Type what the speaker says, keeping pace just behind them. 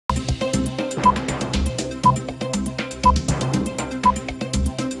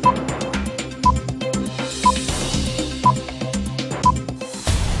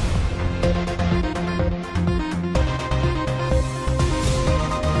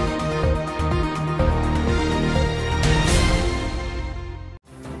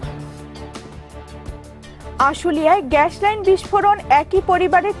আশুলিয়ায় gas line বিস্ফোরণ, একই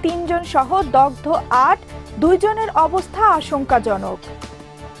পরিবারের ৩ জন সহ দগ্ধ ৮, ২ জনের অবস্থা আশঙ্কাজনক।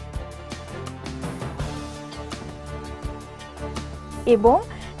 এবং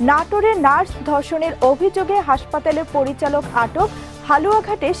নাটোরে নার্স ধর্ষণের অভিযোগে হাসপাতালের পরিচালক আটক,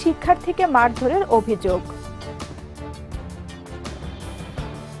 হালুয়াঘাটে শিক্ষার্থীকে মারধরের অভিযোগ।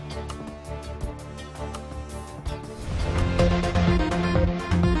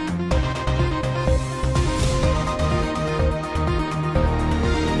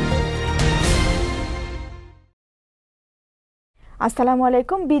 আসসালামু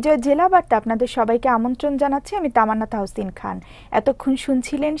আলাইকুম, বিজয় জেলা বার্তা আপনাদের সবাইকে আমন্ত্রণ জানাচ্ছি। আমি তামান্না তাহসিন খান। এতক্ষণ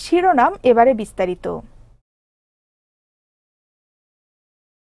শুনছিলেন শিরোনাম, এবারে বিস্তারিত।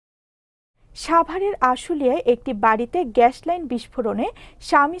 সাভারের আশুলিয়ায় একটি বাড়িতে গ্যাস লাইন বিস্ফোরণে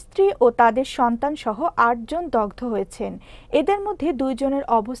স্বামী স্ত্রী ও তাদের সন্তান সহ ৮ জন দগ্ধ হয়েছেন। এদের মধ্যে ২ জনের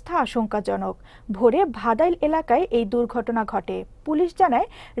অবস্থা আশঙ্কাজনক। ভোরে ভাদাইল এলাকায় এই দুর্ঘটনা ঘটে। পুলিশ জানায়,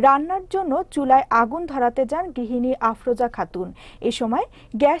 রান্নার জন্য চুলায় আগুন ধরাতে যান গৃহিণী আফরোজা খাতুন। এ সময়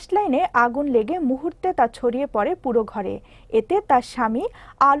গ্যাস লাইনে আগুন লেগে মুহূর্তে তা ছড়িয়ে পড়ে পুরো ঘরে। এতে তার স্বামী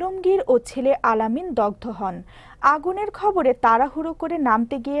আলমগীর ও ছেলে আলামিন দগ্ধ হন। আগুনের খবরে তাড়াহুড়ো করে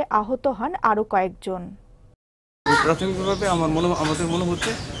নামতে গিয়ে আহত হন আরো কয়েকজন। প্রাথমিকভাবে আমাদের মনে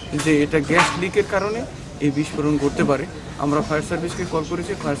হচ্ছে যে এটা গ্যাস লিকের কারণে এই বিস্ফোরণ ঘটতে পারে। আমরা ফায়ার সার্ভিসকে কল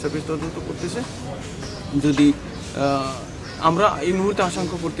করেছি, ফায়ার সার্ভিস তদন্ত করতেছে। যদি আমরা এই মুহূর্তে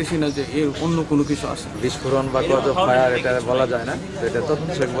আশঙ্কা করতেছি না যে এর অন্য কোনো কিছু আছে। বিস্ফোরণ বা কত ফায়ার এটা বলা যায় না, এটা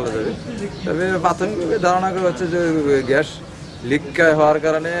তদন্ত শেষ বলা যাবে। তবে প্রাথমিকভাবে ধারণা করা হচ্ছে যে গ্যাস লিক হওয়ার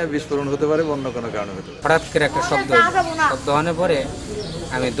কারণে বিস্ফোরণ হতে পারে, অন্য কোনো কারণে হতে পারে। হঠাৎ করে একটা শব্দ হওয়ার পরে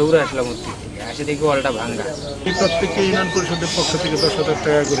আমি দৌড়ে আসলাম, আসে দেখি ওয়ালটা ভাঙ্গা। প্রত্যেককে ইউনিয়ন পরিষদের পক্ষ থেকে ১০,০০০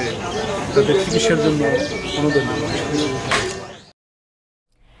 টাকা করে তাদের চিকিৎসার জন্য অনুদান।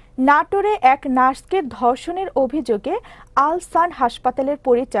 নাটোরে এক নার্সকে ধর্ষণের অভিযোগে আল সান হাসপাতালের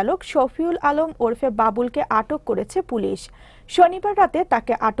পরিচালক শফিউল আলম ওরফে বাবুলকে আটক করেছে পুলিশ। শনিবার রাতে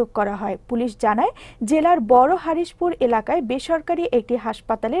তাকে আটক করা হয়। পুলিশ জানায়, জেলার বড় হারিশপুর এলাকায় বেসরকারি একটি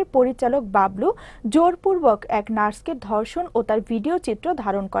হাসপাতালের পরিচালক বাবলু জোরপূর্বক এক নার্সকে ধর্ষণ ও তার ভিডিও চিত্র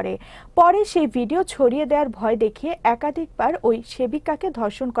ধারণ করে। পরে সেই ভিডিও ছড়িয়ে দেওয়ার ভয় দেখিয়ে একাধিকবার ওই সেবিকাকে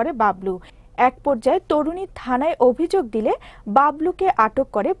ধর্ষণ করে বাবলু। এক পর্যায়ে তরুণী থানায় অভিযোগ দিলে বাবলুকে আটক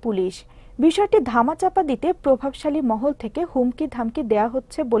করে পুলিশ। বিষয়টি ধামাচাপা দিতে প্রভাবশালী মহল থেকে হুমকি ধামকি দেয়া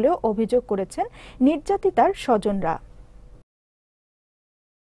হচ্ছে বলেও অভিযোগ করেছেন নির্যাতিতার স্বজনরা।